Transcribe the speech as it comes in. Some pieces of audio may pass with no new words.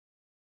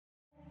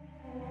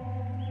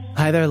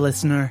Hi there,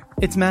 listener.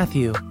 It's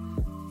Matthew.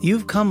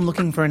 You've come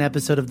looking for an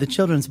episode of the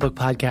Children's Book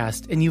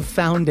Podcast, and you've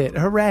found it.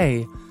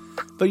 Hooray!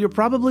 But you're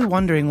probably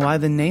wondering why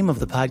the name of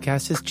the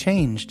podcast has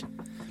changed.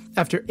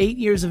 After 8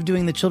 years of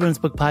doing the Children's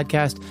Book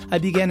Podcast, I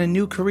began a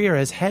new career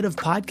as head of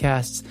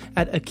podcasts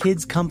at A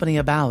Kids Company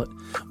About,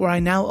 where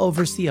I now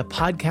oversee a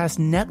podcast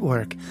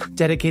network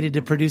dedicated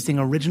to producing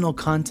original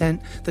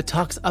content that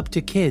talks up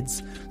to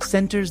kids,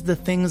 centers the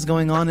things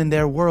going on in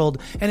their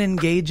world, and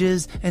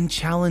engages and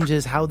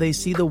challenges how they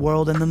see the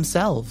world and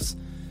themselves.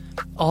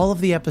 All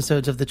of the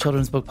episodes of the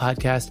Children's Book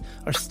Podcast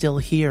are still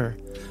here.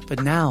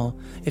 But now,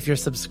 if you're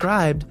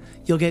subscribed,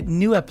 you'll get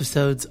new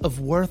episodes of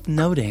Worth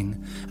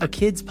Noting, a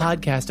kids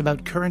podcast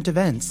about current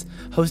events,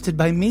 hosted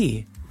by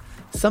me.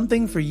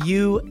 Something for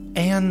you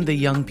and the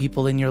young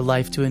people in your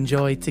life to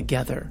enjoy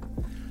together.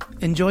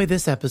 Enjoy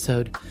this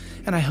episode,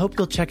 and I hope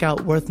you'll check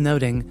out Worth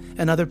Noting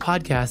and other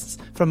podcasts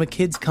from A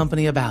Kids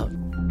Company About.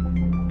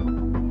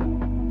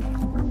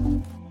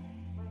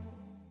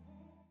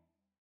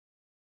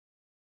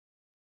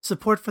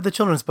 Support for the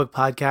Children's Book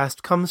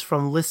Podcast comes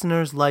from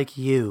listeners like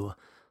you.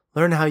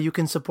 Learn how you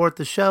can support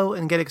the show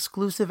and get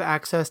exclusive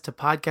access to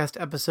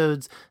podcast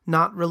episodes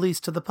not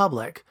released to the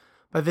public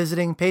by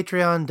visiting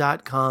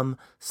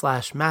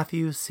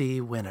patreon.com/Matthew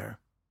C. Winner.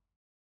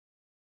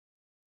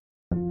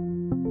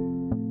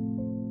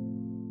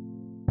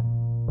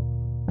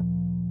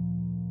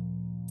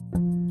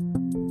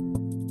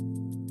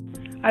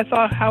 I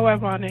thought how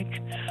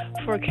ironic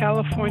for a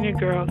California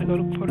girl to go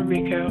to Puerto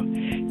Rico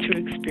to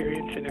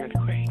experience an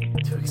earthquake.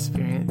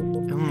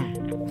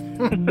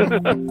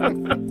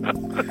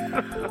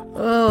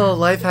 Oh,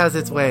 life has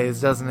its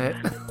ways, doesn't it?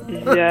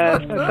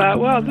 Yes, I thought,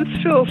 well, this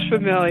feels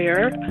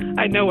familiar.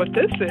 I know what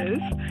this is.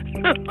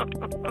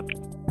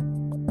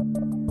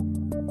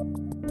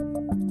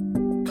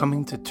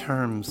 Coming to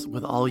terms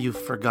with all you've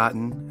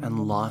forgotten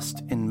and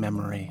lost in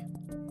memory.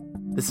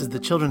 This is the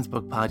Children's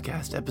Book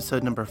Podcast,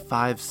 episode number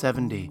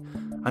 570.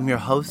 I'm your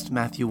host,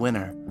 Matthew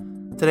Winner.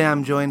 Today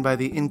I'm joined by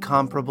the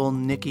incomparable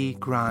Nikki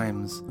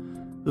Grimes,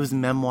 whose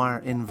memoir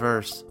in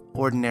verse,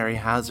 Ordinary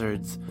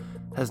Hazards,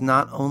 has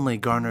not only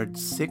garnered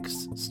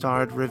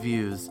 6-starred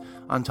reviews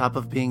on top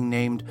of being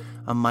named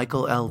a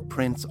Michael L.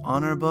 Prince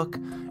Honor Book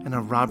and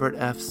a Robert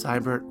F.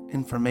 Seibert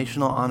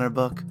Informational Honor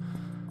Book,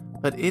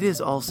 but it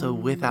is also,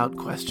 without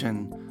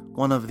question,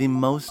 one of the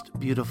most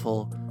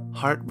beautiful,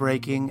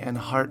 heartbreaking, and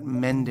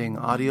heart-mending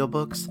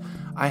audiobooks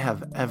I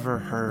have ever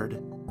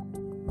heard.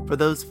 For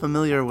those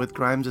familiar with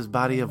Grimes's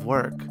body of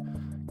work,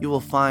 you will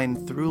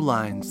find through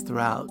lines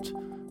throughout,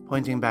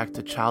 pointing back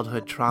to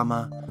childhood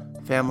trauma,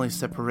 family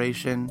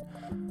separation,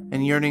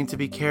 and yearning to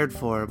be cared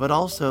for, but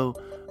also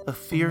a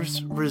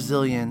fierce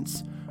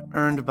resilience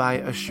earned by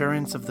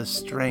assurance of the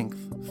strength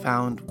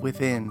found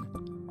within.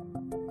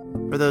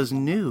 For those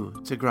new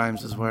to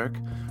Grimes's work,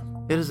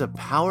 it is a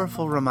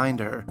powerful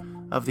reminder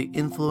of the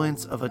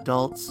influence of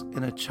adults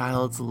in a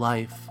child's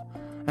life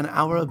and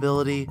our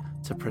ability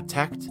to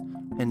protect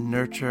and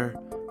nurture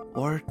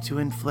or to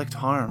inflict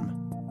harm.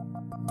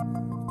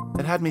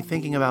 It had me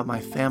thinking about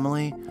my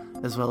family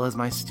as well as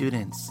my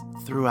students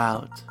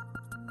throughout.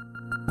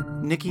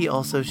 Nikki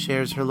also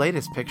shares her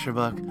latest picture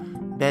book,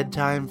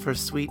 Bedtime for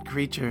Sweet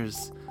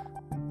Creatures,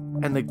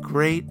 and the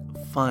great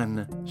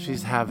fun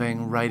she's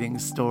having writing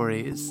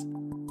stories.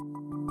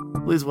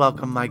 Please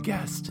welcome my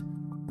guest,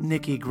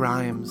 Nikki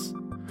Grimes,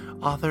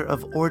 author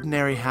of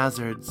Ordinary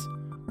Hazards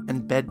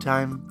and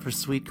Bedtime for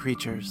Sweet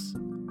Creatures.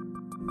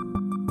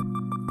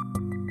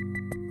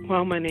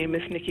 Well, my name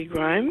is Nikki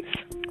Grimes.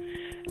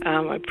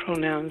 My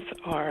pronouns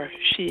are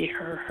she,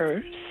 her,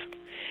 hers.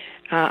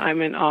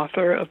 I'm an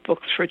author of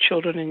books for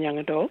children and young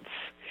adults,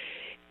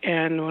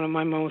 and one of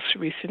my most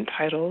recent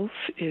titles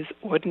is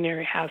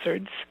Ordinary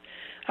Hazards,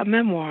 a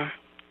memoir.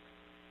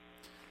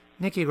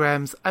 Nikki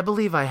Grimes, I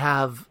believe I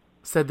have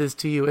said this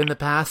to you in the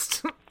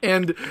past,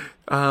 and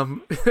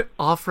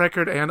off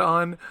record and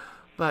on,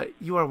 but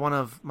you are one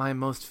of my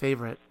most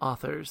favorite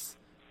authors,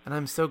 and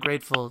I'm so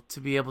grateful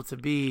to be able to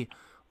be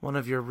one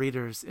of your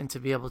readers and to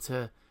be able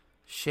to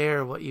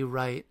share what you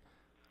write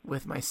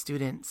with my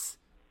students.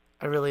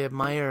 I really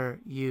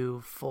admire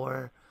you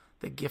for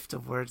the gift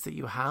of words that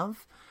you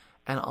have,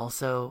 and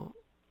also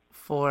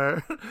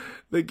for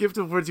the gift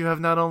of words you have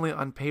not only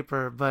on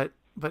paper, but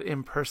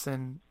in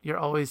person. You're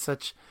always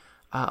such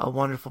a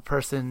wonderful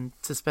person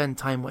to spend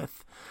time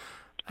with.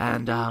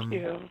 And Thank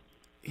you.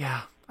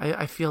 Yeah,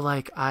 I feel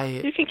like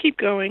You can keep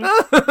going.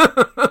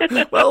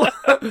 Well,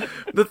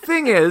 the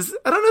thing is,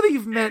 I don't know that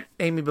you've met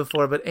Amy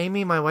before, but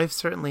Amy, my wife,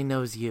 certainly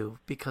knows you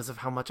because of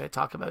how much I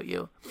talk about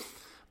you.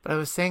 But I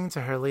was saying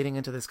to her leading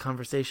into this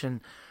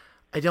conversation,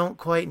 I don't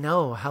quite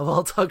know how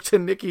I'll talk to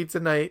Nikki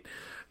tonight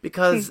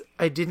because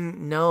I didn't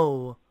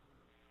know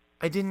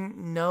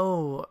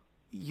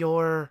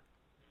your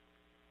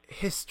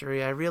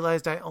history. I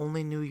realized I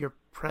only knew your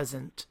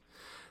present,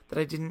 that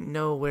I didn't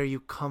know where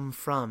you come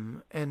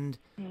from, and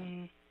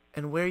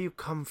where you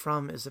come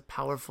from is a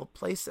powerful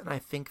place. And I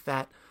think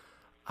that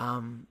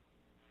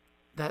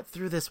that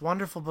through this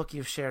wonderful book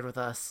you've shared with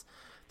us,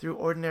 through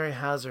Ordinary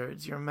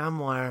Hazards, your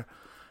memoir,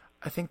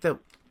 I think that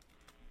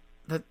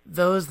that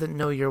those that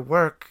know your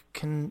work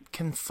can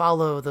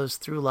follow those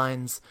through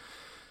lines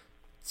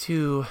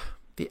to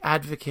the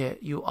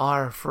advocate you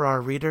are for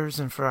our readers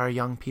and for our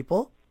young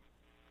people.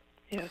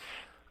 Yes.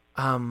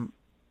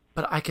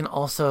 But I can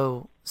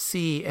also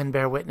see and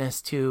bear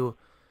witness to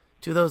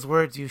those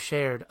words you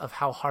shared of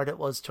how hard it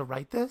was to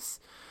write this,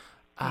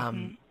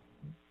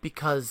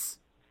 because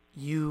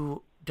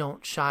you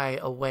don't shy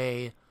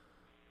away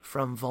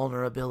from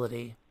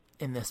vulnerability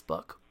in this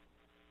book.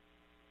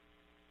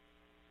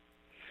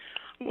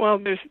 Well,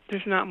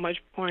 there's not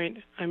much point.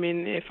 I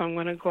mean, if I'm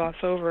going to gloss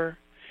over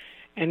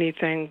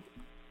anything,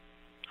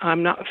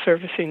 I'm not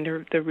servicing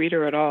the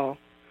reader at all,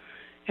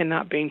 and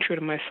not being true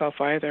to myself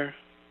either.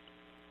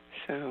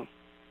 So.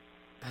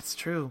 That's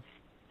true.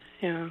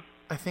 Yeah.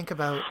 I think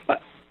about...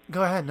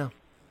 Go ahead, no.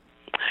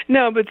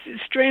 No, but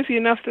strangely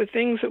enough, the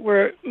things that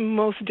were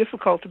most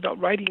difficult about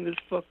writing this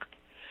book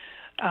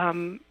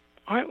aren't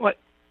what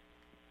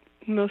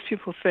most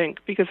people think,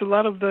 because a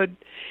lot of the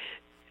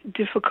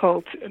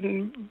difficult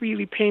and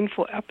really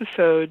painful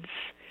episodes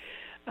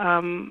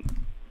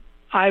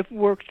I've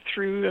worked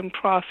through and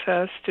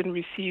processed and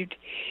received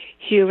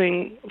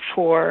healing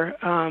for,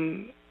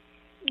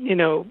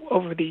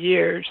 over the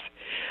years.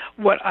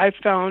 What I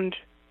found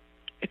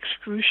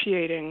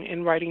excruciating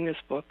in writing this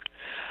book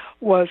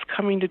was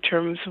coming to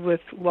terms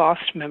with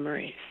lost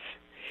memories.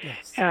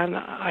 Yes. And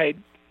I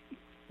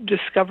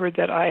discovered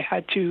that I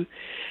had to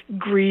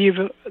grieve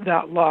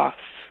that loss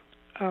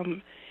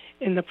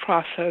in the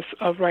process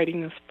of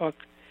writing this book,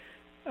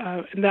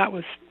 and that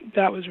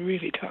was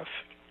really tough.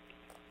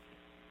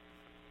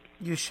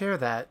 You share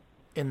that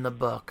in the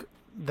book,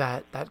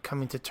 that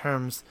coming to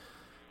terms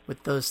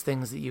with those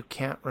things that you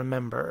can't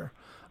remember.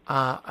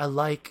 I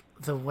like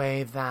the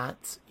way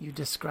that you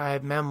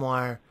describe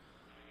memoir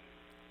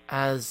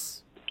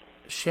as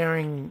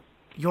sharing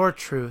your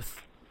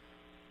truth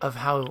of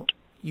how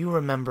you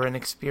remember and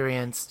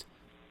experienced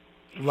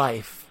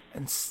life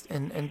and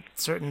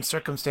certain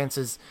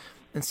circumstances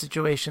and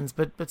situations,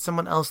 but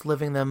someone else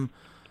living them,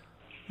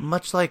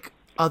 much like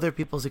other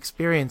people's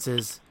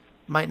experiences,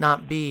 might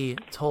not be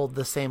told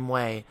the same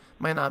way,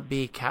 might not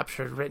be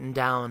captured, written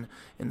down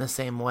in the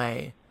same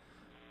way.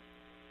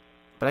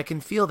 But I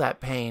can feel that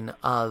pain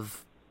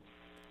of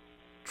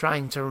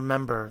trying to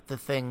remember the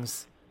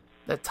things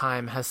that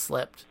time has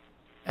slipped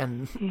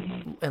and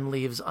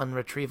leaves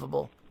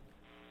unretrievable.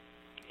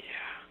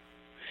 Yeah.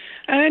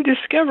 And I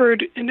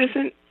discovered,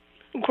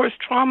 of course,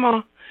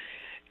 trauma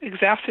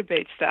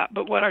exacerbates that,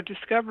 but what I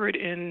discovered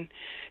in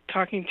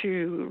talking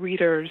to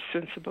readers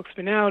since the book's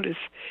been out is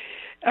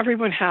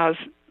everyone has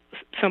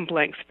some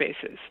blank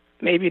spaces.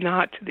 Maybe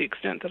not to the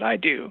extent that I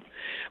do,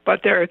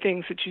 but there are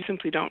things that you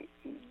simply don't,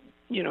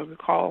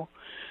 recall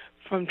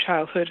from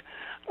childhood.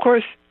 Of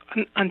course,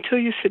 until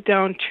you sit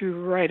down to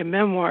write a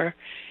memoir,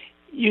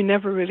 you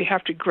never really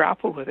have to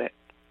grapple with it.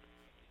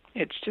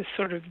 It's just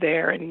sort of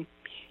there, and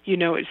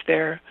it's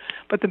there.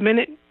 But the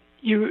minute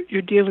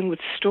you're dealing with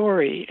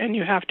story, and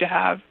you have to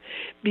have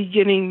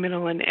beginning,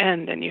 middle, and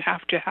end, and you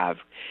have to have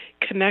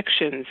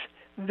connections,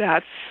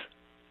 that's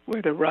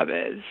where the rub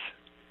is.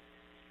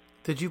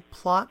 Did you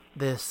plot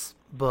this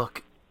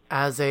book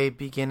as a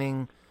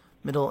beginning,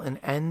 middle, and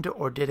end,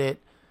 or did it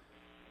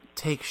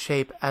take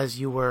shape as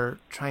you were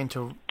trying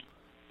to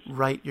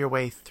write your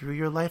way through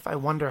your life? I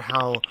wonder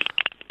how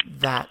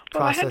that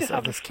process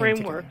of this came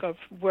together. I had to have a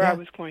framework of where I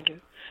was going to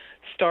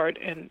start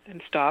and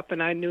stop,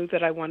 and I knew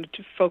that I wanted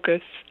to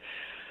focus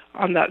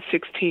on that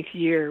 16th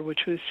year,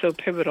 which was so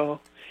pivotal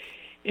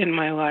in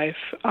my life.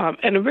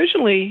 And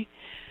originally,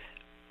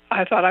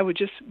 I thought I would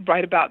just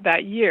write about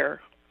that year.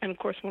 And of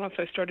course, once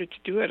I started to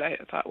do it, I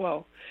thought,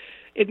 well,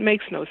 it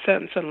makes no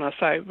sense unless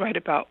I write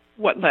about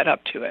what led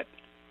up to it.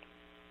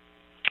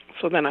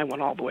 So then I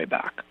went all the way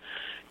back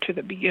to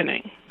the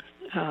beginning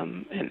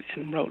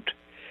and wrote,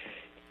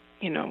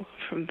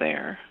 from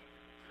there.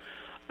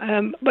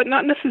 But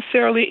not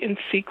necessarily in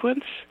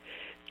sequence.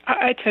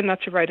 I tend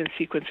not to write in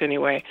sequence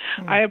anyway.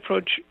 I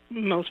approach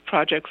most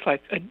projects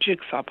like a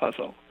jigsaw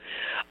puzzle.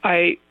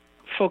 I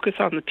focus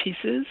on the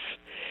pieces,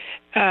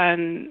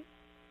 and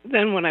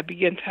then when I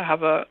begin to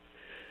have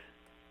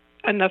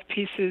enough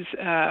pieces,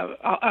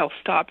 I'll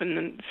stop and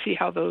then see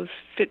how those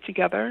fit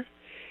together,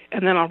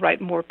 and then I'll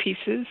write more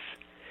pieces,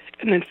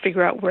 and then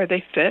figure out where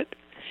they fit.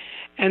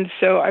 And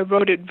so I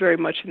wrote it very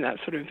much in that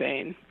sort of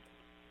vein,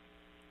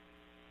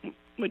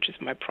 which is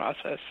my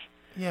process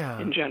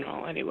in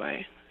general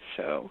anyway.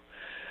 So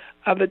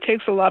it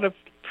takes a lot of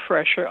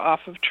pressure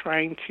off of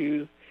trying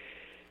to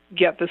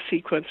get the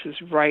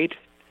sequences right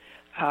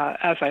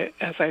as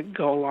I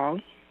go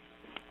along.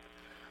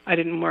 I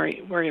didn't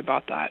worry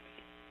about that.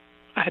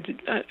 I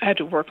had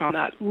to work on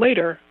that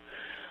later,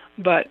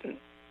 but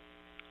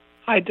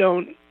I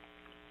don't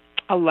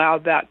allow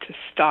that to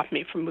stop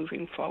me from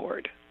moving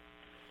forward,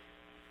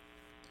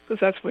 because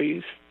that's where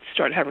you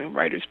start having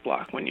writer's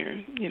block, when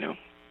you're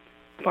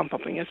bump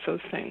up against those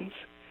things.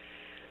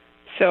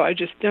 So I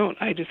just don't.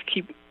 I just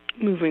keep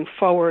moving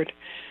forward,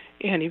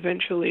 and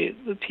eventually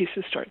the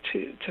pieces start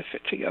to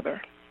fit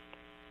together.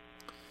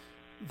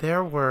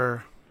 There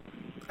were,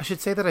 I should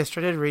say that I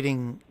started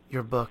reading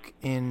your book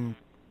in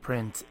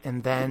print,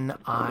 and then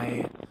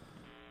I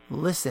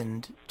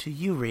listened to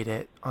you read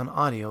it on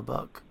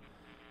audiobook.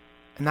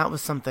 And that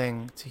was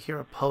something, to hear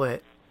a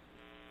poet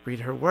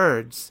read her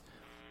words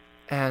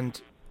and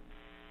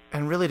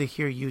really to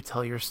hear you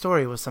tell your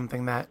story was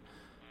something that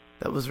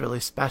was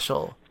really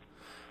special.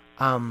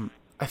 I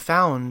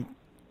found,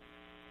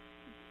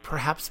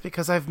 perhaps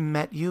because I've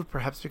met you,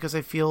 perhaps because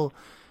I feel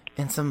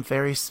in some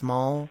very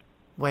small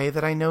way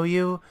that I know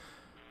you,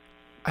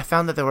 I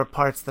found that there were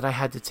parts that I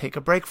had to take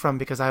a break from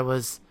because I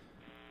was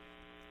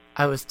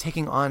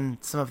taking on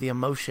some of the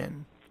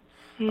emotion.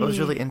 I was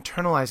really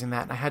internalizing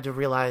that, and I had to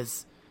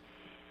realize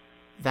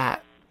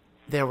that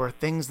there were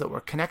things that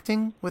were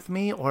connecting with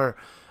me or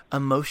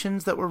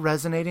emotions that were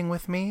resonating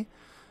with me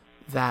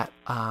that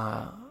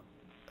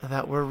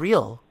were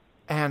real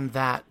and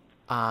that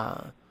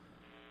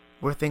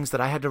were things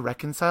that I had to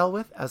reconcile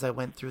with as I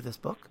went through this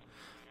book.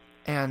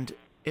 And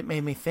it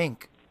made me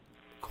think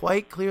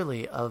quite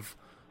clearly of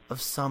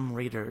some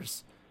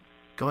readers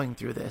going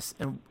through this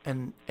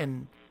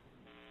and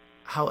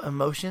how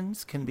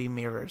emotions can be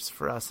mirrors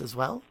for us as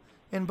well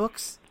in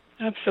books.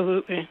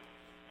 Absolutely.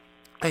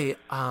 To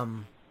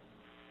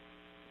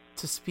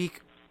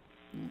speak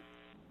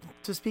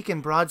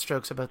in broad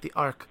strokes about the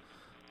arc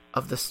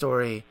of the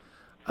story,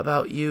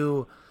 about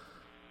you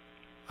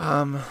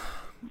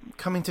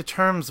coming to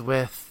terms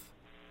with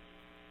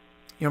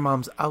your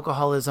mom's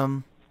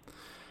alcoholism,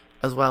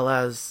 as well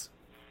as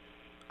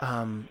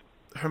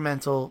her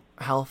mental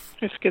health.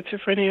 Her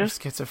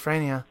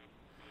schizophrenia.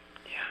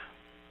 Yeah.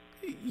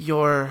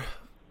 Your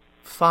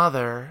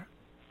father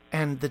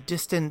and the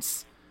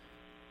distance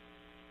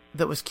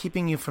that was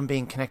keeping you from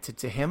being connected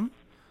to him,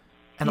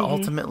 and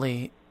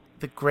ultimately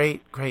the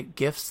great, great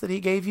gifts that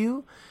he gave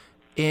you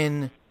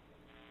in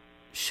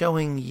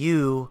showing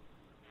you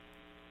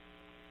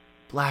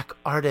Black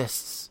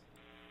artists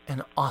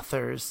and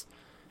authors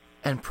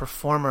and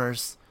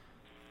performers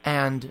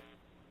and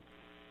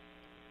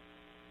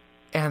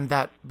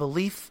that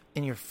belief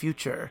in your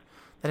future,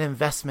 that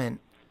investment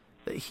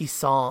that he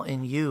saw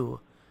in you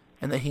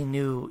and that he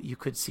knew you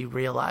could see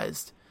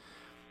realized.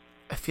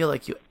 I feel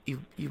like you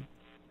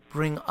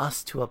bring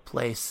us to a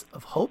place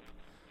of hope,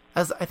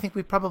 as I think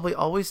we probably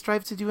always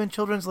strive to do in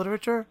children's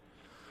literature.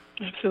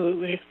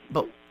 Absolutely.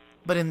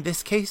 But in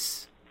this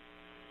case,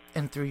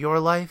 and through your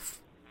life,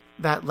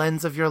 that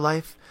lens of your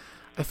life,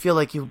 I feel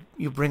like you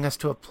bring us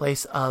to a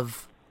place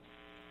of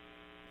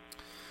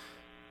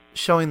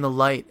showing the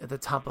light at the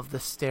top of the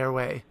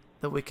stairway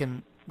that we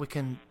can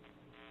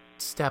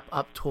step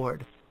up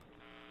toward,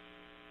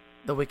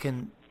 that we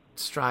can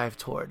strive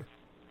toward.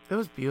 It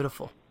was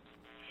beautiful.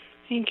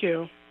 Thank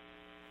you.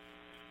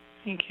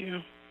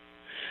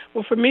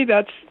 Well, for me,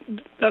 that's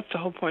the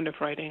whole point of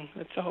writing.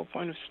 That's the whole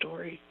point of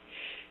story,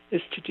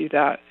 is to do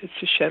that. It's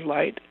to shed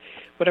light,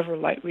 whatever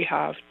light we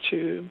have,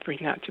 to bring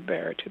that to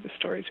bear to the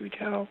stories we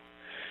tell.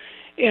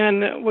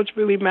 And what's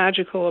really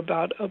magical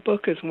about a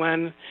book is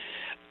when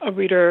a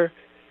reader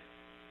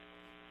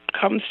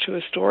comes to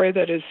a story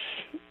that is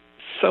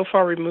so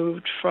far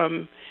removed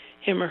from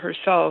him or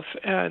herself,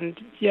 and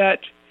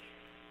yet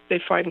they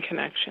find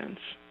connections.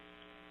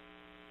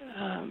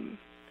 And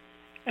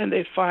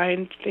they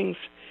find things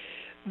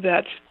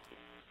that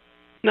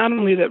not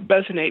only that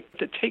resonate, but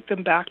that take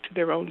them back to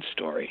their own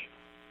story.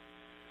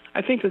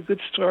 I think a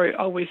good story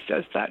always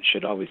does that,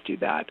 should always do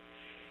that.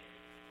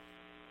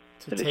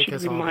 That it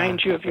should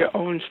remind you of your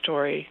own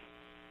story,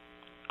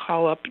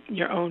 call up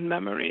your own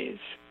memories.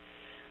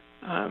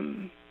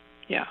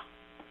 Yeah,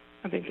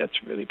 I think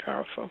that's really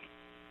powerful.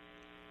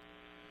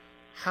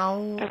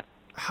 How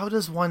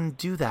does one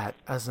do that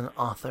as an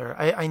author?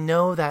 I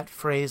know that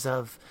phrase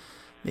of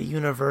the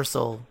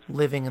universal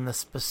living in the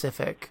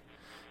specific.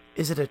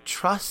 Is it a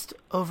trust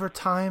over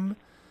time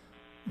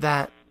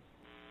that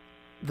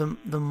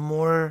the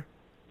more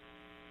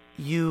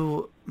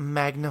you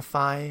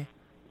magnify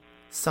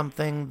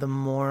something, the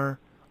more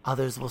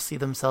others will see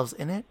themselves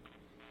in it?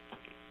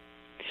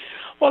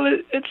 Well,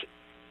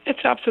 it's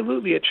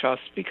absolutely a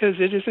trust,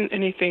 because it isn't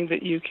anything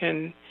that you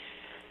can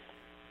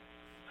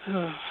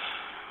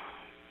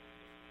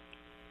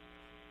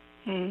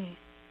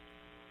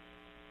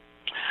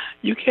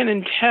you can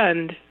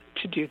intend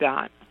to do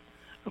that,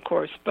 of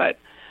course, but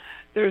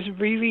there's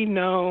really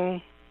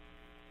no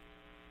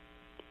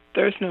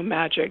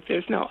magic,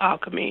 there's no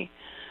alchemy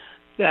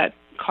that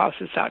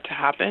causes that to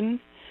happen.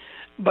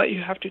 But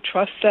you have to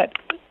trust that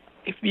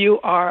if you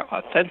are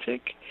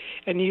authentic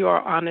and you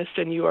are honest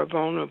and you are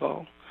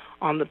vulnerable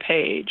on the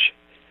page,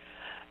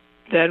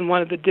 then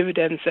one of the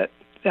dividends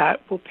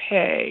that will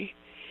pay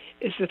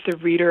is that the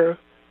reader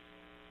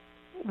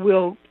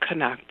will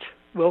connect,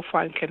 will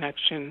find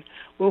connection,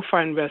 will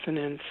find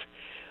resonance,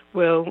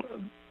 will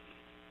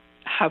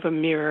have a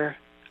mirror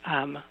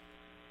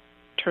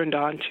turned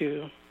on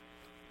to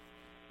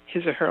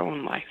his or her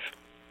own life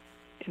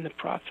in the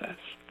process.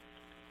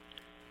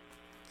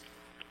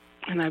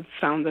 And I've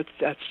found that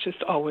that's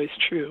just always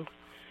true.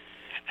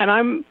 And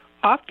I'm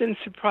often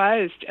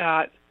surprised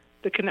at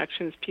the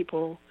connections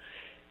people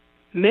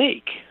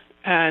make.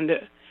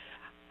 And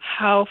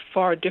how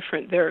far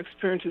different their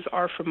experiences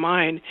are from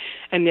mine,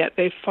 and yet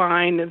they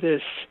find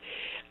this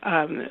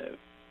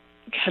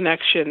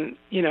connection,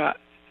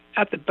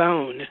 at the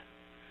bone.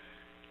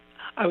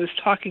 I was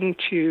talking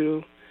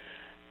to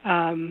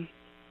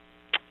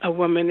a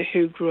woman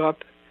who grew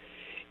up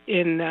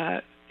in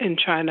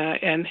China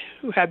and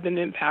who had been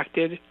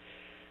impacted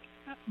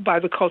by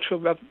the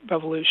Cultural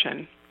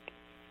Revolution,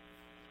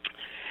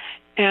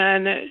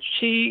 and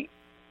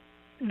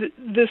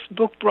this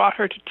book brought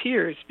her to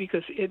tears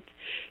because it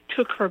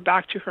took her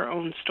back to her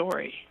own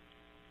story,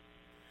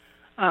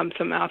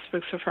 some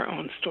aspects of her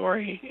own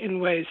story in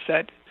ways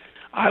that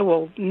I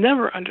will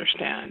never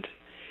understand,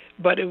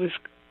 but it was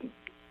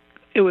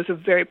a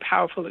very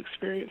powerful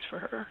experience for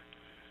her.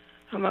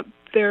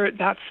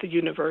 That's the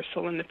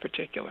universal in the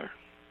particular.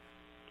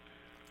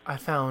 I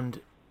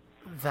found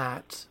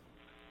that,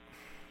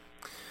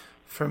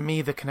 for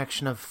me, the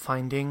connection of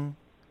finding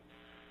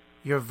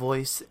your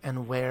voice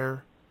and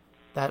where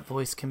that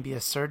voice can be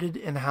asserted,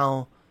 and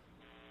how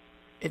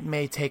it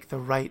may take the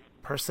right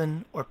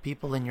person or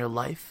people in your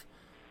life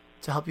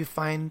to help you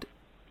find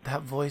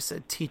that voice, a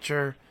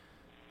teacher,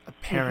 a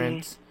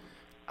parent.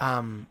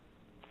 One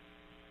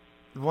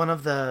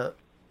of the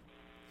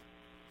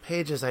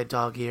pages I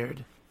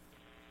dog-eared,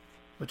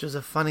 which is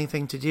a funny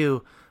thing to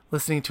do,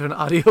 listening to an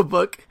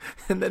audiobook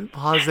and then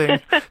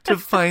pausing to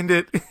find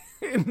it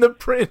in the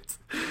print.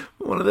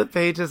 One of the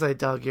pages I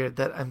dog-eared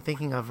that I'm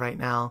thinking of right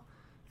now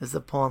is a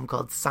poem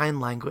called Sign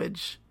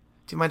Language.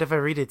 Do you mind if I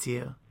read it to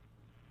you?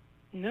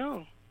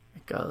 No.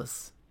 It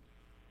goes,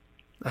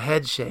 "A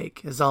head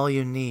shake is all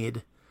you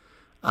need.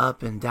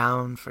 Up and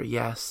down for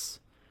yes,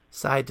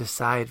 side to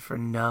side for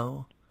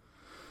no.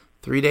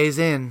 3 days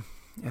in,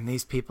 and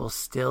these people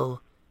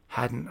still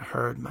hadn't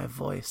heard my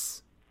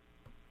voice."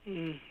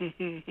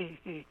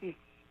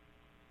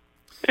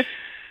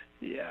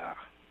 Yeah.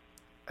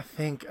 I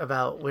think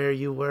about where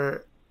you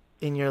were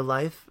in your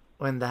life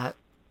when that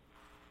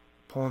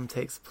poem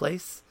takes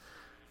place,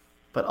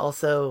 but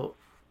also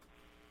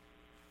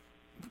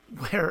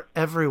where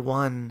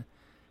everyone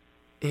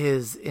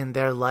is in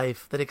their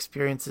life that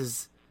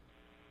experiences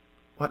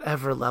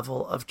whatever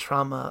level of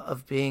trauma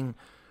of being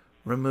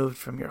removed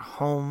from your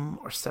home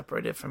or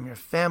separated from your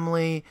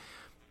family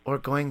or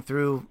going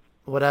through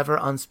whatever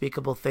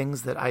unspeakable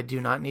things that I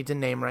do not need to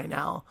name right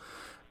now.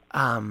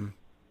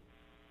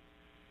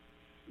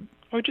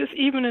 Or just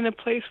even in a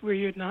place where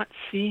you're not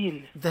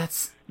seen.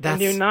 That's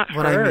and you're not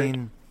what heard. I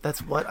mean.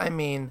 That's what I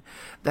mean.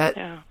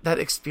 That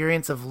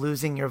experience of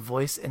losing your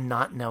voice and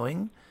not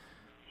knowing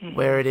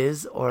where it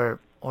is or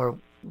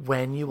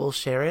when you will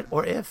share it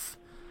or if.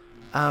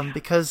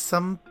 Because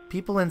some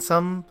people in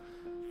some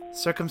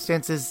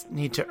circumstances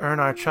need to earn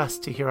our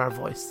trust to hear our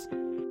voice.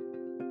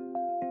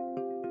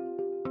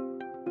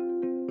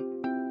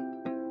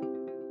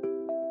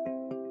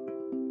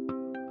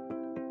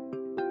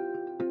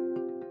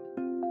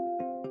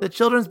 The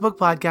Children's Book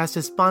Podcast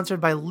is sponsored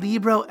by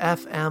Libro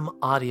FM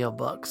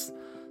Audiobooks.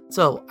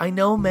 So, I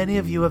know many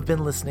of you have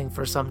been listening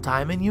for some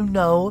time, and you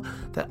know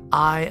that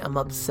I am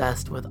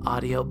obsessed with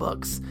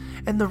audiobooks.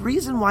 And the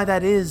reason why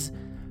that is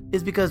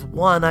because,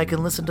 one, I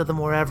can listen to them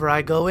wherever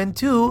I go, and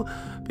two,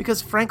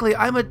 because frankly,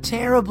 I'm a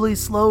terribly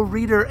slow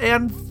reader,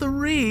 and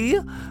three,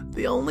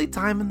 the only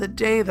time in the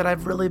day that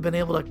I've really been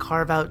able to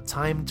carve out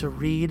time to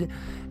read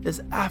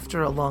is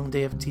after a long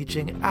day of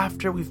teaching,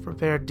 after we've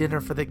prepared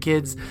dinner for the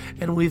kids,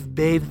 and we've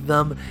bathed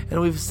them, and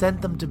we've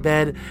sent them to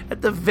bed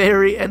at the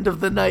very end of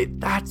the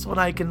night. That's when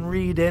I can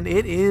read, and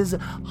it is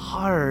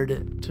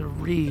hard to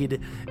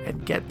read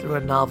and get through a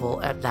novel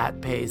at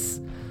that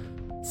pace.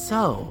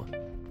 So,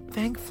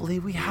 thankfully,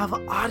 we have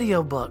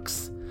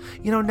audiobooks.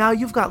 Now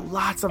you've got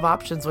lots of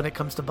options when it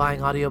comes to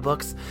buying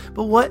audiobooks,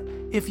 but what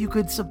if you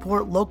could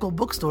support local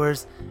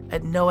bookstores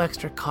at no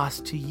extra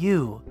cost to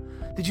you?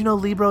 Did you know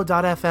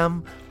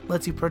Libro.fm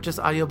lets you purchase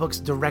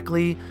audiobooks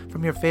directly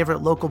from your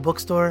favorite local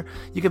bookstore?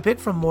 You can pick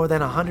from more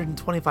than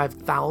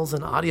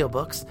 125,000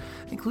 audiobooks,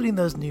 including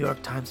those New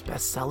York Times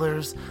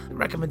bestsellers,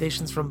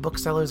 recommendations from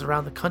booksellers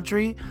around the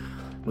country.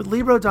 With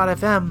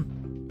Libro.fm,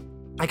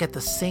 I get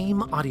the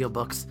same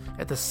audiobooks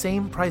at the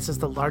same price as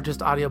the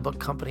largest audiobook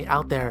company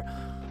out there,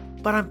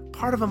 but I'm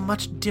part of a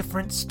much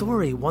different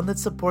story, one that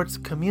supports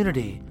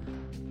community.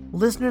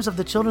 Listeners of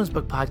the Children's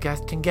Book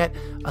Podcast can get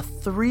a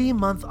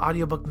 3-month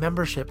audiobook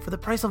membership for the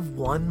price of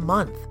 1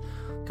 month.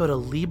 Go to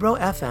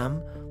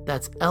Libro.fm,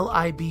 that's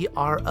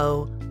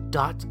Libro.fm,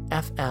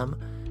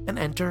 and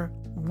enter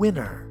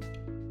WINNER.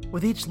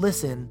 With each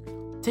listen,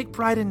 take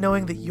pride in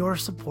knowing that you're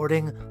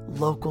supporting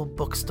local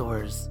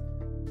bookstores.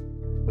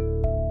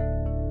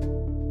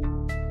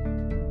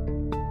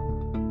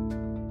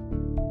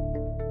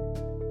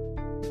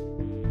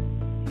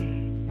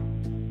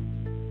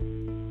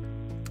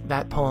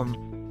 That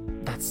poem,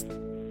 that's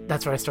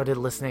where I started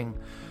listening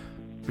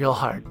real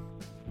hard.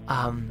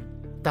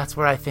 That's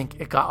where I think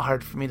it got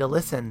hard for me to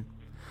listen.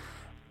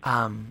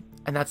 And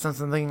that's not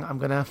something I'm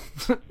going to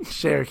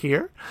share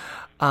here.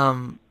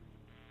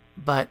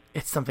 But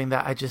it's something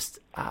that I just,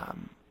 I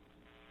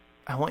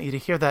want you to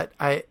hear that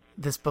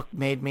this book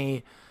made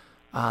me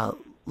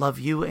love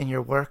you and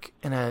your work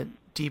in a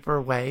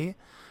deeper way,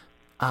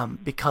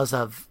 because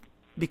of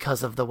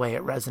the way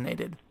it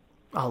resonated.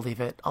 I'll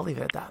leave it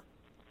at that.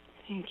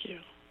 Thank you.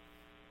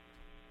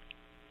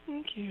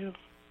 Thank you.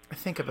 I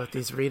think about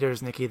these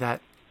readers, Nikki,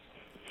 that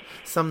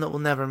some that will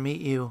never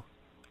meet you,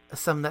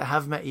 some that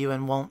have met you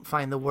and won't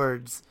find the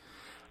words,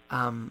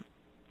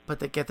 but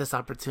that get this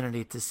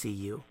opportunity to see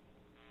you.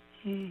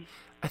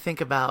 I think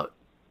about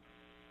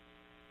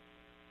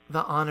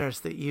the honors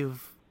that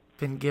you've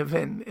been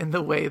given in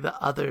the way that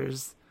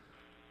others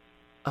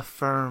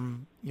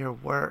affirm your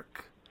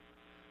work.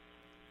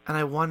 And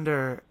I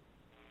wonder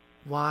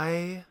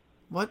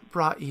what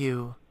brought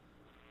you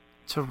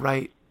to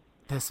write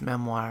this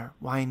memoir?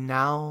 Why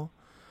now?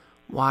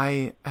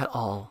 Why at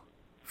all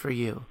for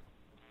you?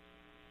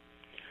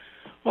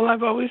 Well,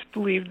 I've always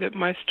believed that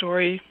my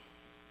story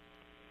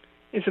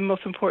is the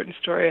most important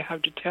story I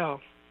have to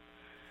tell.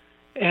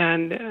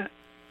 And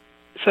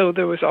so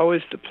there was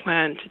always the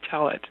plan to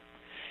tell it.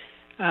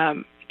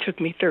 It took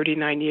me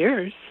 39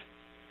 years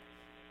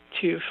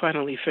to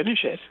finally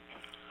finish it.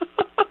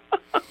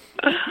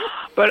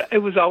 But it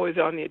was always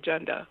on the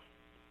agenda,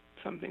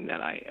 something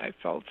that I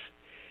felt,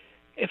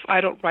 if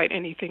I don't write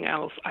anything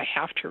else, I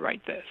have to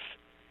write this.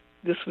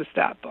 This was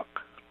that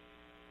book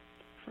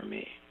for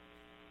me.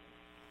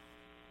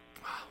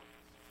 Wow.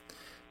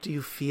 Do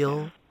you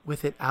feel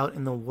with it out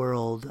in the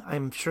world,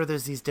 I'm sure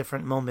there's these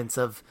different moments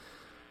of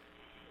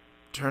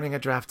turning a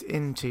draft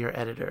into your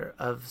editor,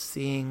 of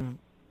seeing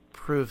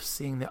proof,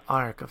 seeing the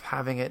arc, of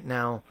having it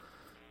now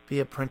be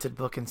a printed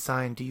book and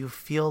signed. Do you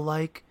feel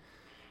like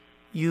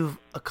you've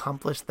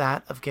accomplished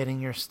that, of getting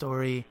your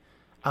story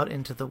out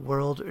into the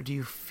world, or do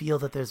you feel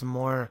that there's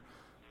more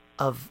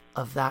of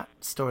that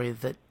story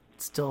that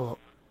still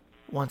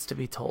wants to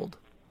be told?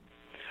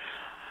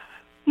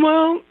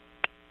 Well,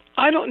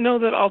 I don't know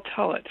that I'll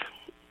tell it.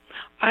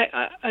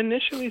 I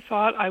initially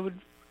thought I would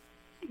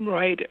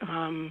write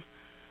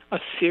a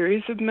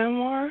series of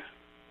memoirs,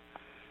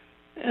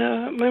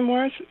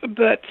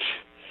 but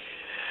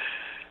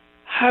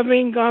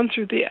having gone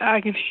through the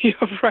agony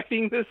of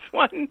writing this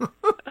one,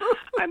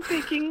 I'm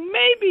thinking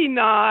maybe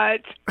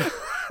not.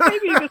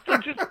 Maybe this will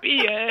just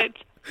be it.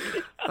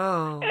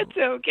 Oh. It's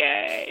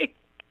okay.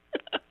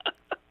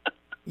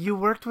 You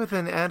worked with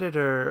an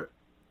editor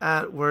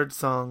at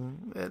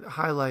WordSong, at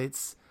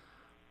Highlights,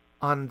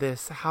 on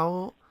this.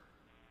 How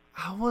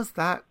was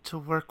that to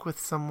work with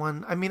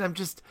someone? I mean, I'm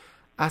just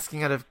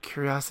asking out of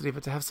curiosity,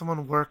 but to have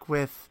someone work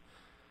with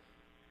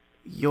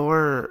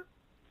your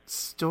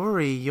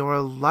story,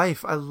 your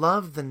life. I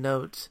love the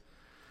note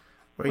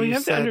where you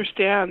have to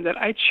understand that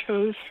I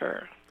chose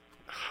her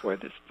for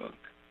this book.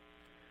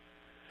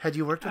 Had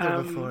you worked with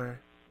her before?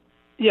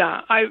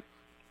 Yeah,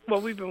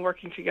 we've been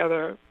working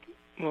together,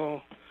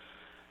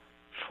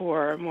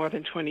 for more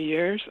than 20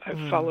 years.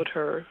 I've followed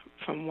her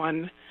from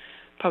one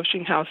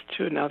publishing house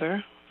to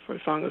another for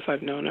as long as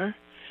I've known her.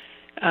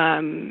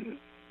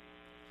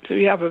 So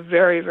we have a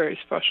very, very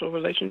special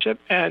relationship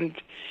and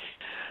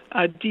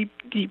a deep,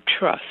 deep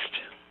trust,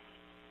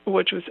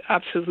 which was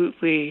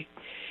absolutely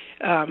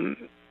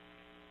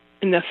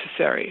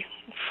necessary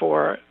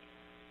for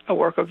a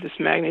work of this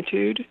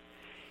magnitude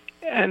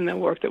and a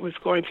work that was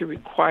going to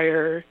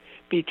require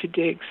me to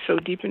dig so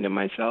deep into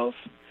myself.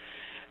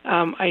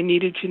 I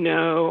needed to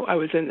know I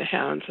was in the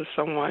hands of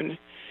someone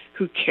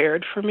who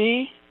cared for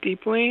me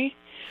deeply,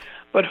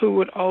 but who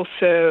would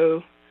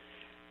also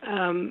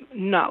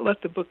not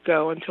let the book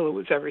go until it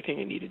was everything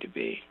it needed to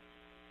be.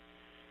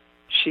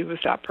 She was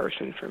that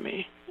person for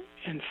me.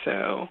 And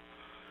so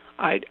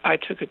I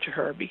took it to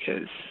her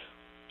because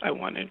I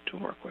wanted to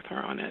work with her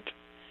on it.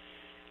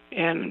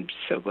 And I'm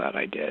so glad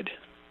I did,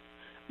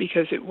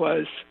 because it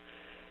was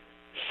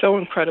so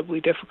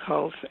incredibly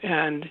difficult,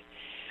 and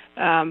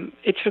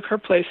it took her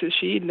places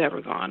she'd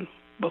never gone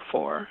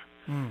before.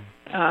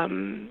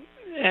 And,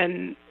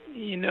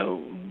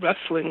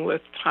 wrestling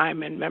with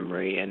time and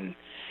memory and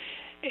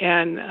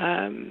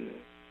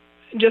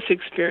just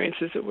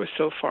experiences that were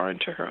so foreign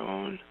to her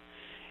own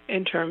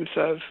in terms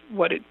of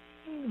what it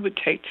would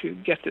take to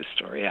get this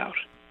story out.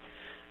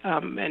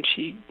 And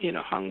she,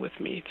 hung with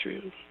me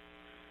through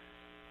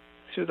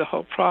the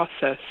whole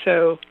process.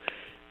 So,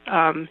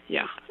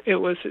 it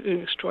was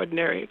an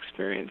extraordinary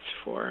experience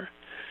for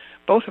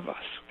both of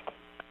us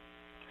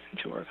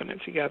to work on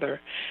it together.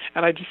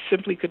 And I just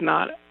simply could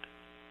not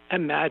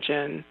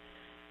imagine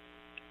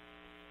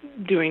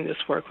doing this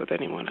work with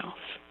anyone else.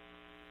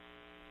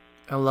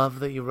 I love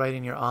that you write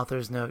in your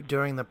author's note,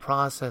 during the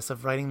process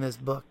of writing this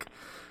book,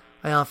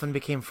 I often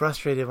became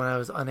frustrated when I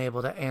was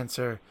unable to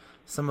answer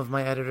some of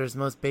my editor's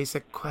most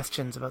basic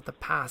questions about the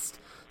past.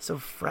 So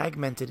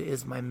fragmented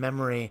is my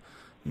memory.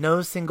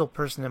 No single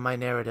person in my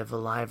narrative,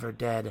 alive or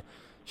dead,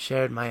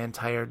 shared my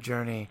entire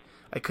journey.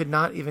 I could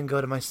not even go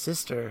to my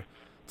sister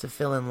to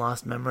fill in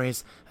lost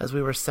memories, as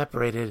we were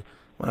separated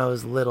when I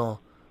was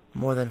little,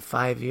 more than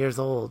 5 years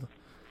old.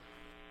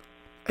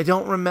 I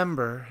don't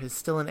remember is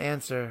still an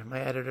answer,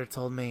 my editor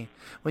told me.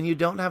 When you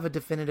don't have a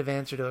definitive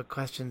answer to a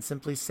question,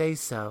 simply say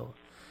so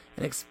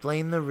and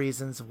explain the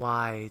reasons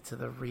why to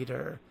the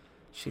reader.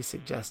 she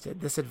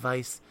suggested. This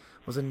advice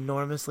was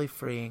enormously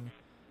freeing,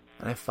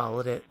 and I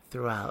followed it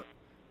throughout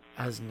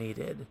as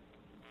needed.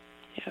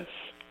 Yes.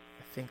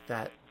 I think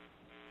that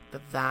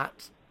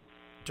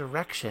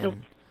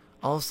direction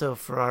also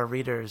for our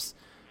readers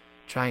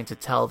trying to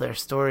tell their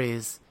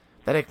stories,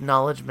 that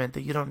acknowledgement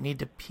that you don't need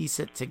to piece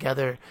it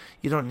together.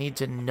 You don't need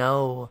to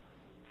know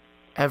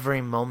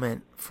every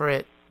moment for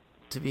it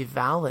to be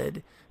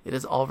valid. It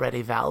is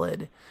already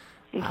valid.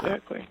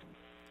 Exactly.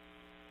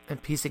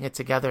 And piecing it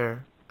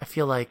together, I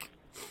feel like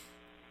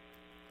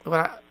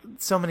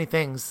so many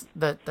things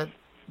that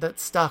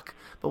stuck.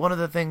 But one of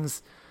the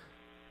things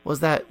was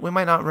that we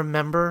might not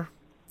remember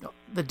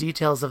the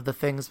details of the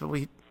things, but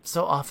we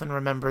so often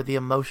remember the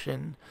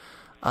emotion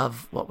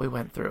of what we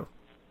went through.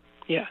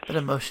 Yes. That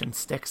emotion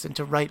sticks, and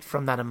to write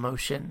from that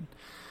emotion,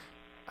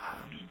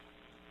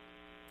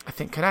 I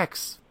think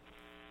connects.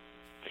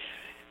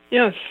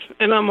 Yes,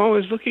 and I'm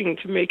always looking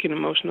to make an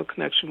emotional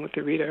connection with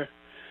the reader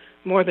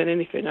more than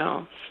anything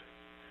else.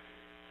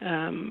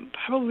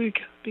 Probably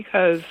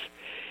because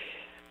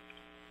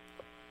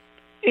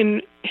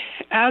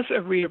as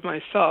a reader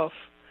myself,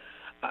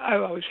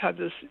 I've always had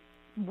this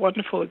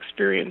wonderful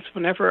experience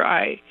whenever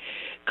I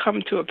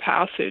come to a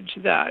passage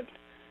that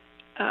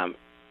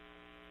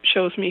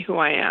shows me who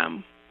I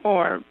am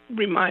or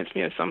reminds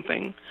me of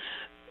something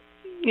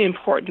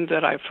important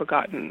that I've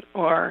forgotten,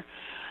 or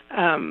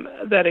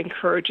that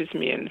encourages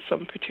me in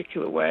some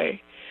particular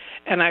way.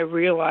 And I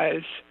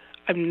realize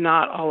I'm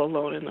not all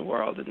alone in the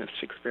world in this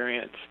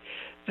experience,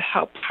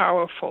 how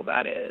powerful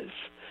that is.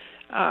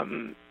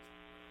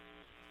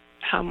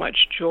 How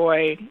much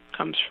joy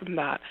comes from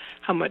that,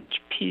 how much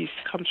peace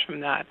comes from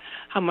that,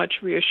 how much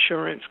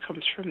reassurance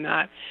comes from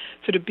that.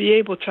 So to be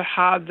able to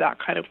have that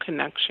kind of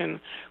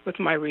connection with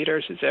my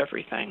readers is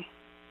everything.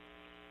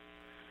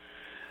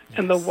 Yes.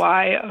 And the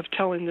why of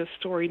telling this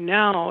story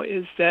now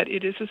is that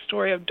it is a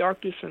story of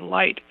darkness and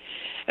light,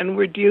 and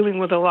we're dealing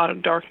with a lot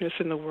of darkness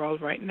in the world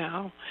right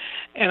now.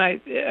 And I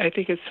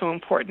think it's so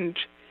important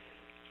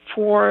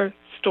for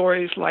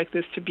stories like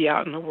this to be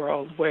out in the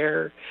world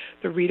where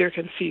the reader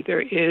can see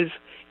there is,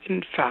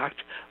 in fact,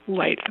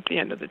 light at the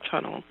end of the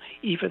tunnel,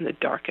 even the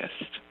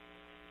darkest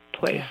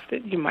place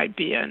that you might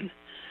be in,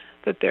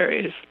 that there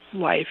is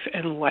life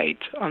and light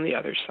on the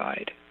other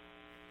side.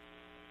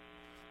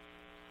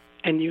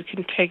 And you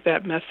can take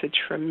that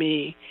message from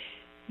me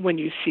when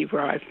you see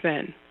where I've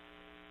been.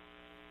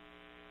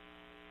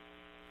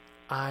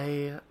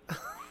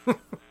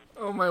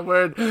 Oh my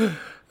word,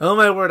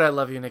 I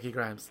love you, Nikki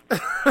Grimes.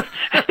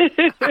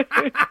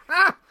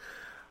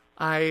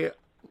 I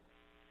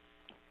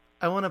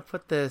want to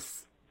put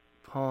this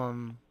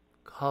poem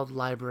called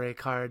Library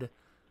Card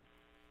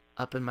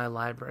up in my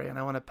library, and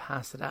I want to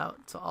pass it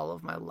out to all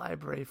of my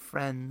library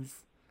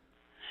friends.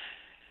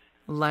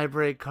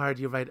 Library card,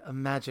 you write, a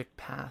magic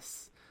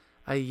pass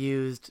I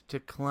used to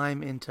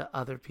climb into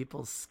other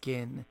people's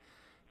skin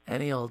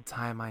any old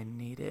time I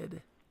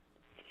needed.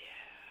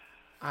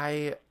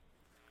 I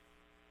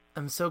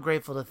am so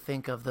grateful to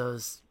think of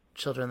those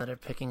children that are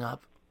picking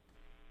up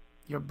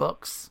your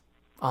books,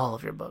 all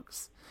of your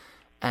books,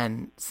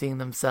 and seeing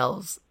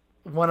themselves.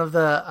 One of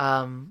the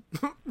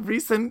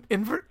recent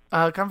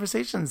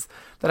conversations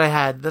that I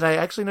had, that I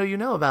actually know you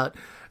know about,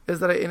 is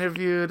that I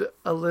interviewed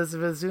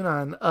Elizabeth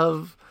Zunon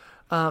of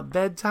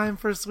Bedtime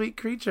for Sweet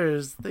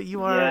Creatures, that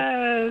you are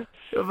yes.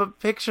 You have a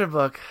picture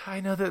book. I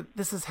know that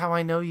this is how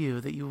I know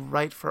you, that you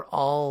write for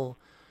all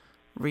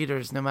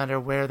readers, no matter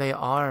where they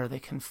are. They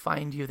can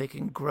find you, they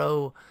can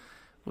grow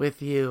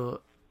with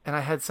you. And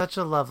I had such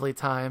a lovely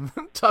time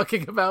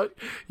talking about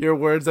your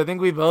words. I think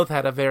we both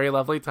had a very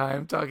lovely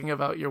time talking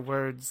about your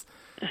words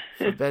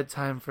for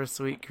Bedtime for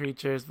Sweet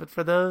Creatures. But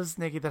for those,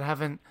 Nikki, that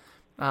haven't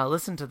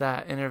listened to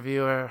that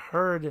interview or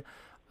heard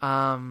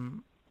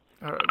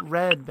or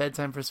read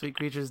Bedtime for Sweet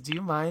Creatures, do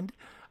you mind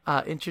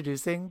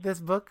introducing this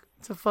book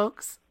to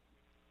folks?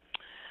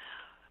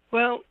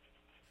 Well,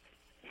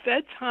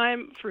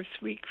 Bedtime for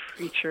Sweet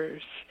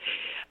Creatures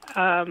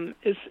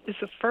is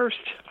the first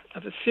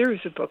of a series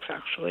of books,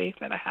 actually,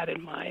 that I had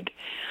in mind.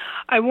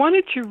 I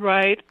wanted to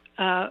write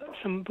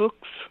some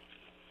books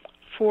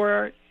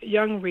for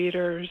young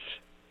readers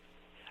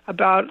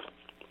about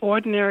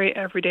ordinary,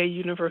 everyday,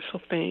 universal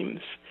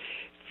themes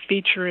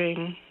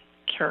featuring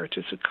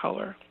characters of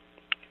color.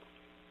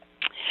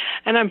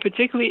 And I'm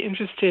particularly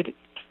interested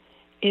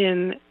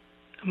in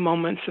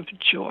moments of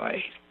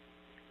joy.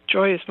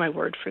 Joy is my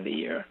word for the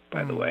year,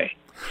 by the way.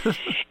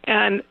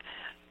 And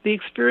the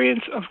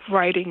experience of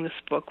writing this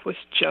book was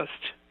just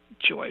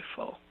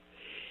joyful.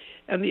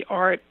 And the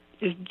art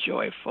is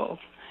joyful.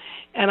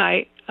 And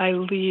I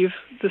leave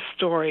the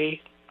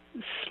story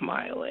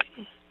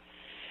smiling.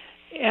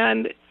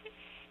 And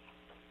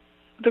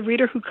the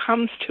reader who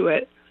comes to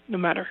it, no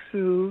matter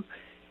who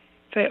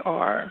they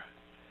are,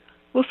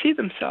 will see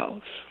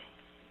themselves.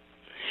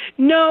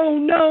 No,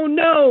 no,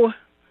 no!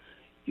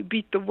 You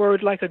beat the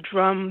word like a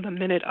drum the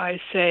minute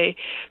I say,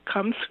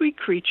 "Come, sweet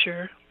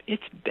creature,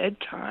 it's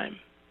bedtime."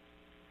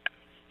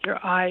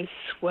 Your eyes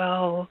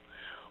swell,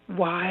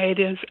 wide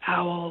as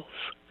owls.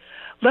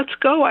 Let's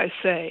go, I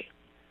say.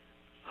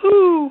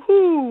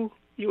 Who,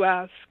 you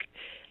ask,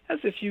 as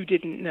if you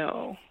didn't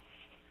know.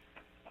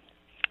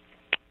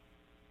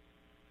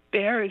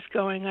 Bear is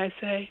going, I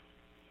say.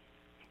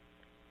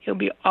 He'll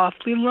be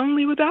awfully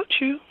lonely without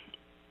you.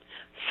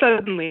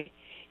 Suddenly,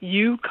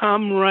 you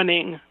come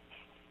running.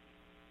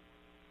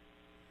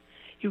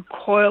 You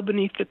coil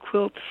beneath the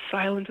quilt,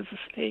 silent as a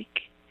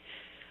snake.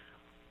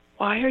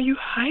 Why are you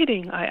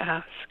hiding, I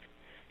ask.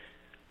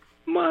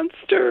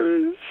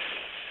 Monsters,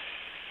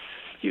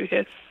 you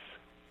hiss.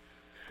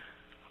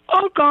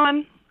 All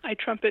gone, I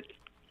trumpet.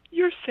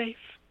 You're safe.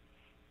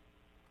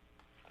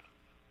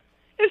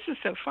 This is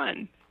so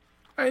fun.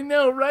 I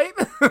know, right?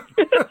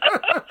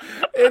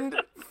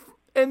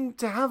 and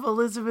to have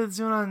Elizabeth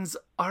Zunan's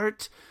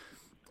art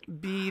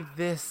be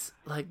this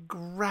like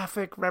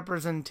graphic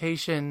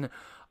representation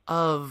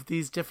of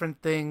these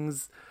different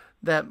things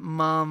that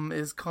Mom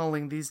is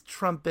calling these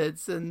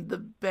trumpets and the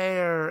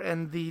bear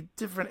and the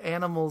different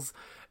animals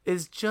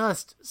is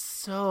just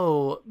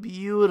so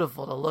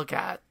beautiful to look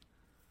at.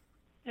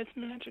 It's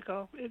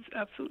magical. It's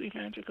absolutely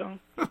magical.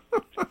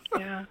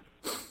 Yeah.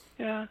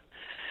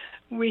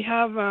 We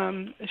have,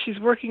 she's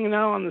working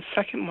now on the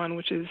second one,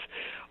 which is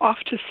Off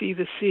to See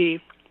the Sea,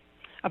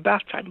 a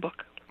bath time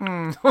book.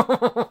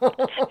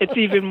 It's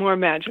even more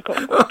magical.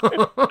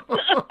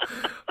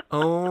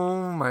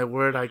 Oh, my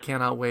word. I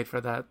cannot wait for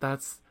that.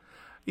 That's,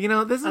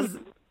 this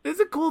is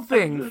a cool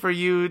thing for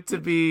you to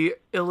be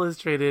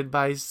illustrated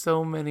by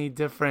so many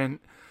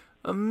different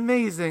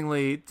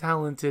amazingly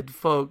talented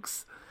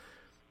folks.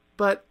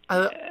 But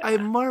I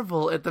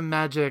marvel at the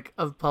magic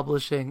of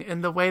publishing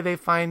and the way they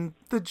find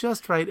the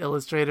just right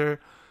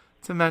illustrator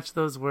to match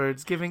those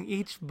words, giving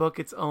each book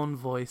its own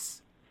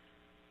voice.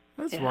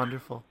 That's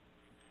wonderful.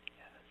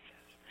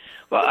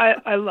 Well,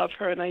 I love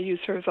her, and I use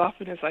her as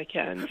often as I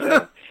can.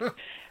 So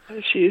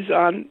she's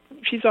on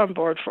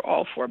board for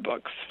all 4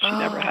 books. She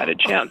never had a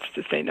chance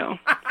to say no.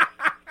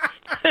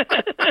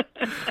 I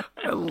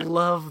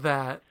love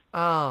that.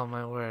 Oh,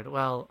 my word.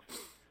 Well,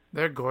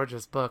 they're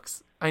gorgeous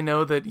books. I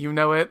know that you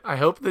know it. I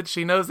hope that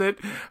she knows it.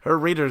 Her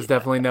readers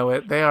definitely know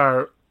it. They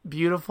are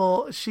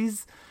beautiful.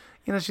 She's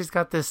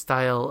got this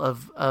style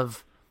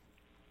of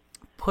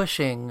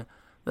pushing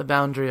the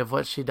boundary of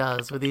what she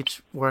does with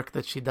each work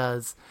that she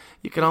does.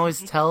 You can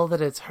always tell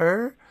that it's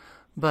her,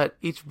 but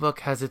each book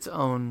has its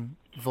own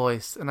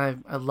voice. And I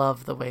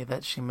love the way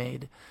that she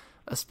made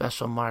a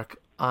special mark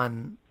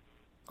on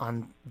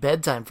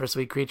bedtime for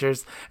Sweet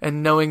Creatures,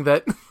 and knowing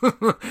that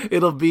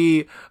it'll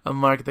be a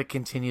mark that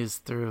continues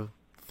through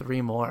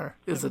 3 more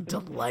is a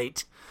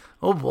delight.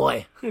 Oh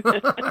boy.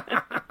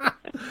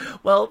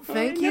 Well,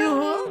 thank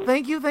you,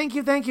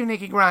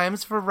 Nikki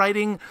Grimes, for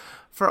writing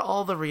for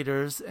all the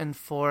readers and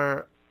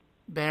for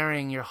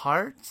bearing your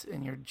heart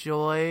and your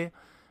joy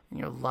and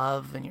your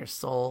love and your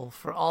soul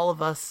for all of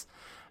us.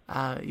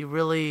 You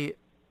really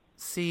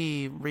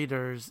see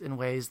readers in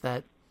ways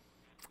that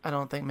I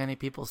don't think many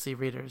people see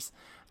readers.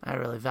 I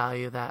really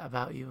value that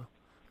about you.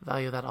 I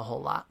value that a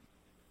whole lot.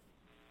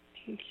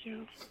 Thank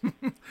you.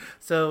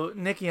 So,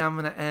 Nikki, I'm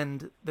going to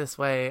end this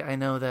way. I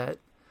know that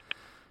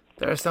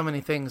there are so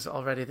many things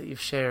already that you've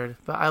shared,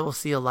 but I will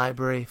see a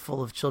library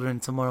full of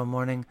children tomorrow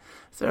morning.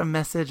 Is there a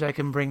message I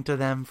can bring to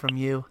them from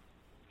you?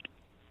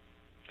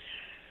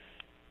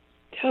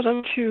 Tell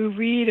them to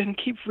read and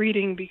keep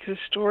reading, because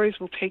stories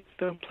will take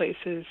them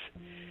places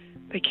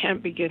they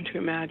can't begin to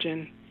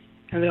imagine,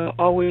 and they'll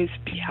always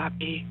be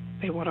happy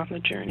they went on the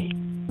journey.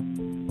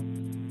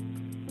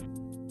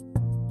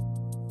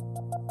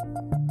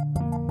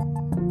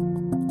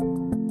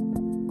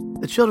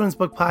 The Children's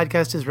Book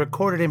Podcast is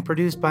recorded and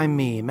produced by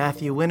me,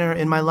 Matthew Winner,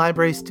 in my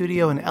library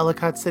studio in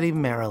Ellicott City,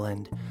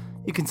 Maryland.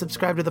 You can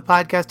subscribe to the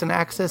podcast and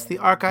access the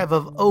archive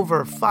of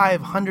over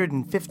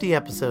 550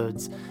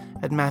 episodes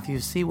at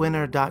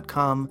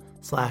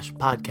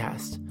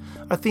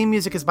MatthewCWinner.com/podcast. Our theme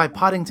music is by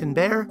Poddington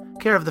Bear,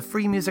 care of the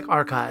Free Music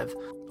Archive.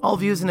 All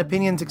views and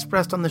opinions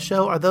expressed on the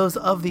show are those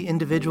of the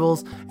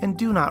individuals and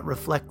do not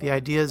reflect the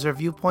ideas or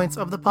viewpoints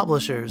of the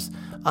publishers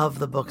of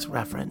the books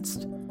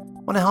referenced.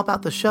 Want to help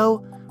out the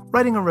show?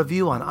 Writing a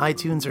review on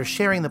iTunes or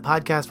sharing the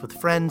podcast with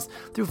friends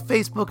through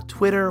Facebook,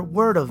 Twitter,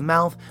 word of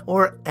mouth,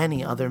 or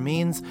any other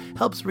means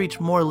helps reach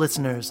more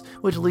listeners,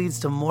 which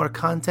leads to more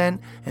content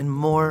and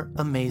more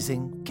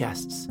amazing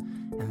guests.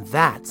 And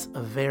that's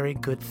a very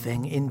good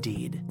thing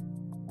indeed.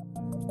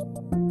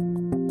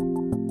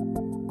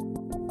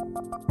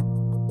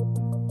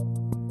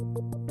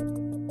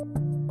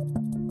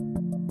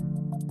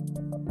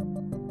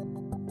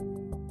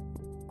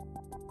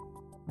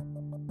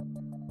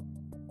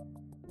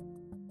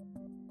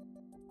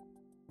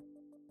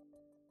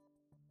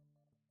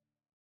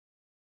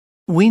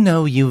 We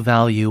know you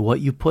value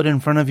what you put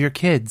in front of your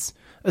kids,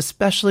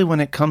 especially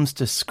when it comes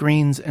to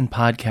screens and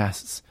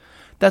podcasts.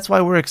 That's why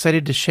we're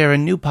excited to share a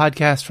new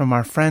podcast from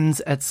our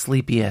friends at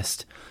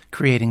Sleepiest,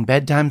 creating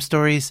bedtime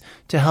stories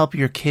to help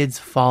your kids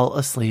fall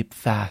asleep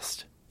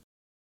fast.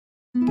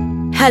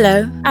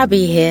 Hello,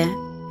 Abby here.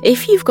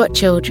 If you've got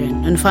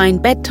children and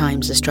find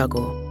bedtime's a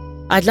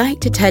struggle, I'd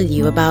like to tell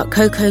you about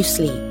Coco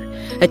Sleep,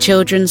 a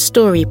children's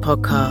story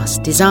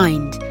podcast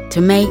designed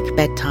to make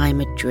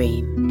bedtime a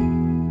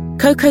dream.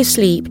 Coco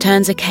Sleep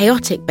turns a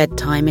chaotic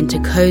bedtime into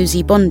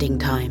cozy bonding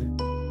time.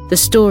 The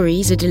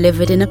stories are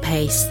delivered in a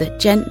pace that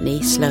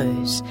gently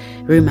slows.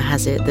 Rumour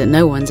has it that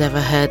no one's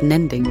ever heard an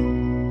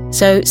ending.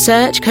 So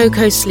search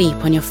Coco Sleep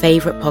on your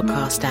favourite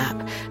podcast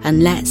app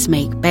and let's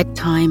make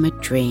bedtime a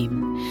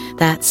dream.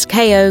 That's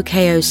KO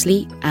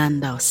Sleep,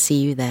 and I'll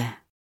see you there.